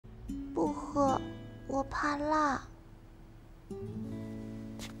不喝，我怕辣。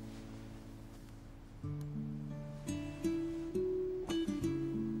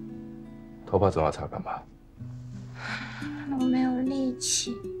头发总要擦干吧？我没有力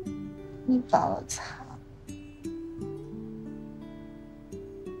气，你帮我擦。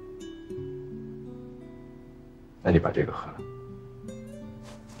那你把这个喝了。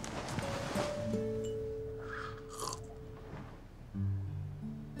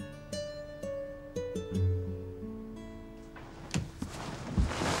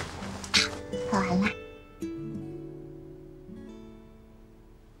喝完了。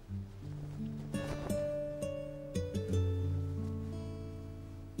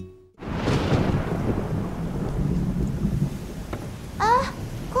啊！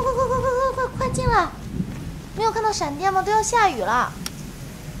快进来！没有看到闪电吗？都要下雨了。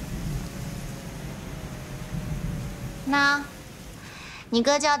那，你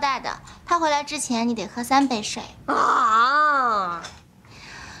哥交代的，他回来之前你得喝3杯水啊。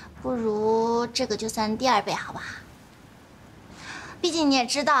不如这个就算第2杯，好吧？毕竟你也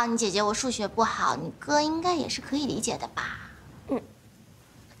知道，你姐姐我数学不好，你哥应该也是可以理解的吧？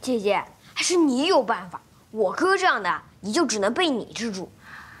姐姐，还是你有办法，我哥这样的，你就只能被你治住。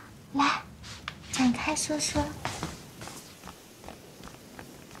来，展开说说。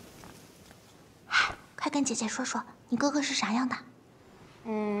快跟姐姐说说，你哥哥是啥样的？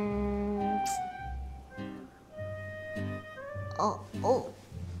哦。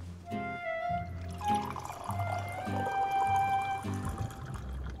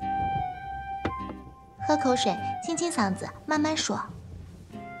喝口水，清清嗓子，慢慢说。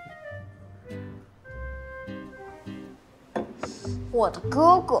我的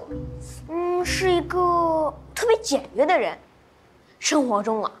哥哥，是一个特别简约的人。生活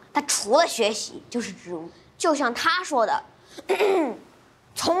中啊，他除了学习就是植物，就像他说的，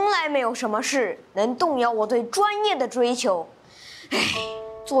从来没有什么事能动摇我对专业的追求。哎，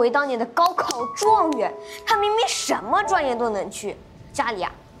作为当年的高考状元，他明明什么专业都能去，家里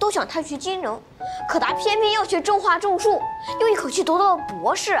啊都想他学金融，可他偏偏要学种花种树，又一口气读到了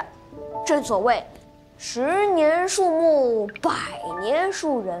博士。正所谓，10年树木，100年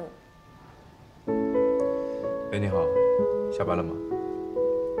树人。哎，你好，下班了吗？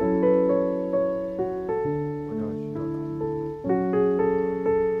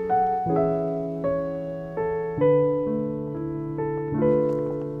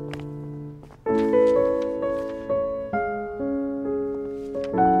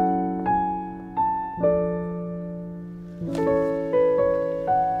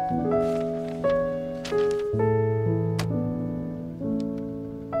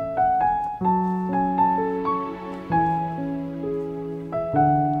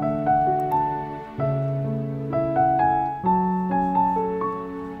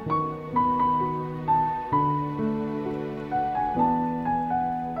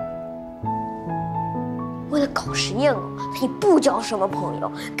为了搞实验哦，他也不交什么朋友，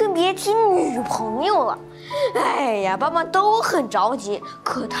更别提女朋友了。哎呀，爸妈都很着急，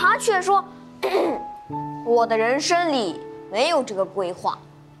可他却说，我的人生里没有这个规划。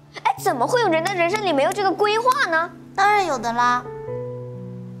哎，怎么会有人的人生里没有这个规划呢？当然有的啦。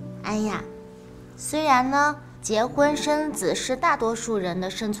哎呀，虽然呢，结婚生子是大多数人的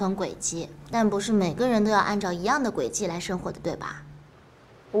生存轨迹，但不是每个人都要按照一样的轨迹来生活的，对吧？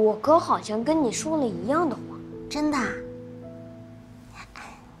我哥好像跟你说了一样的话。真的啊？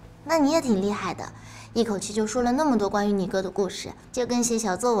那你也挺厉害的，一口气就说了那么多关于你哥的故事，就跟写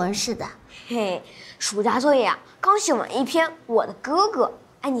小作文似的。嘿，暑假作业啊，刚写完一篇《我的哥哥》。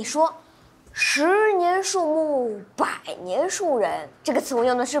哎，你说，10年树木，100年树人，这个词我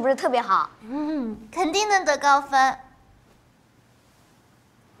用的是不是特别好？肯定能得高分。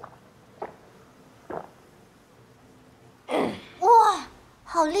哇，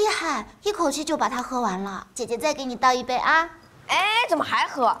好厉害！一口气就把它喝完了。姐姐再给你倒一杯啊。哎，怎么还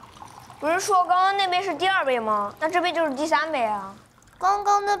喝？不是说刚刚那杯是第2杯吗？那这杯就是第3杯啊。刚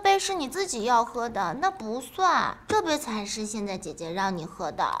刚那杯是你自己要喝的，那不算。这杯才是现在姐姐让你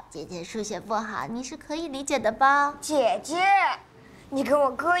喝的。姐姐数学不好，你是可以理解的吧？姐姐，你跟我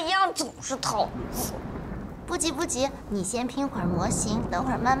哥一样总是偷。不急不急，你先拼会儿模型，等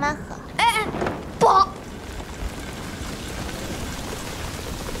会儿慢慢喝。哎，不好。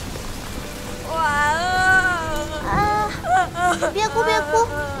完了！别哭别哭，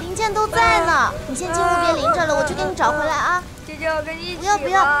零件都在呢。你先进屋别淋着了，我去给你找回来啊。姐姐，我跟你一起。不要不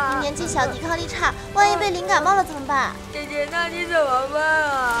要，你年纪小，抵抗力差，万一被淋感冒了怎么办？姐姐，那你怎么办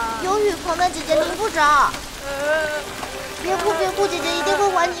啊？有雨棚的，姐姐淋不着。别哭别哭，姐姐一定会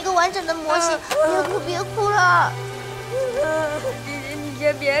还你一个完整的模型。别哭别哭了。姐姐，你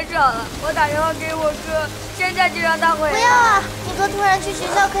先别吵了，我打电话给我哥，现在就让他回来。不要啊！你哥突然去学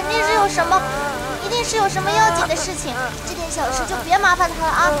校，肯定是有什么，一定是有什么要紧的事情。这点小事就别麻烦他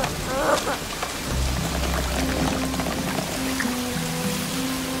了啊。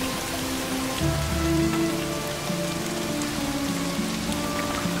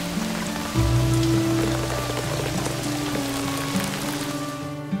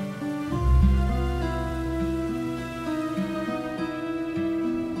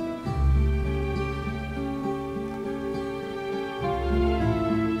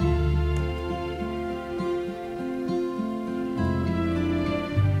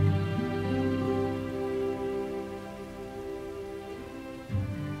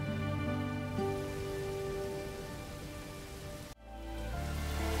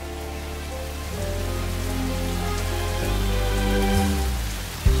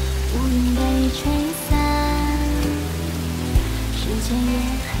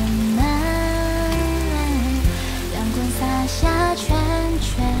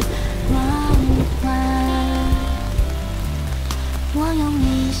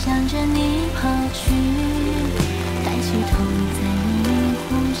向着你跑去，抬起头再用力呼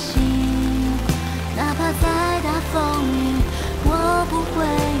吸，哪怕再大风雨，我不会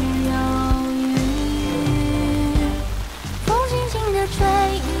犹豫。风轻轻地吹，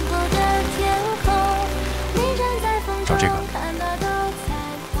雨后的天空，你站在风中看那道彩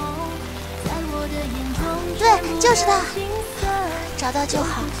虹，在我的眼中，对，就是他，找到就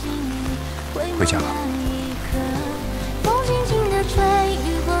好。回家吧。风轻轻地吹，雨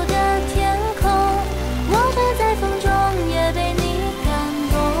后的天空，我飞在风中，也被你感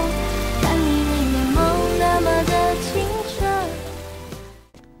动，看你的眼眸那么的清澈。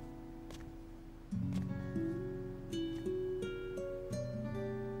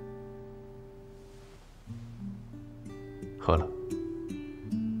喝了。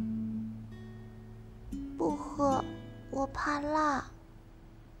不喝，我怕辣。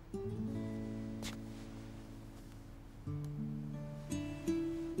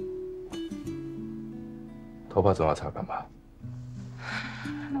头发总要擦干嘛？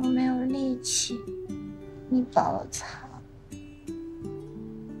我没有力气，你帮我擦。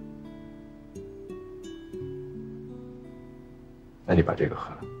那你把这个喝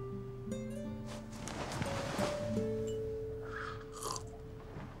了。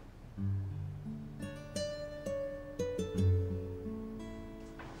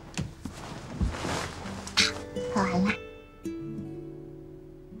喝完了。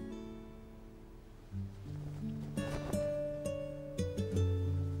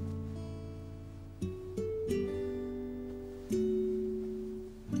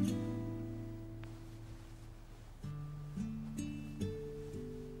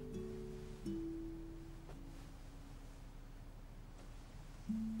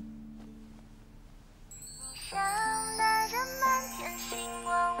像带着满天星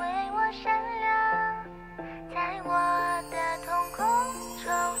光为我闪亮，在我的瞳孔中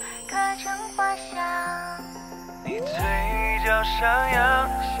刻成画像。你嘴角上扬，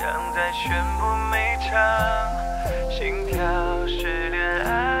像在宣布美场，心跳是恋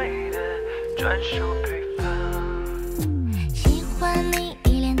爱的专属配方。喜欢你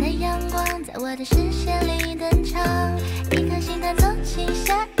一脸的阳光，在我的视线里登场，一颗心弹奏起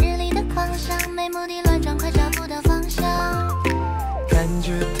夏日里的狂想，没目的乱撞，快找不到方向。感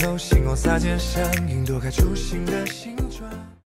觉透，星光洒肩上，云朵开出新的形状。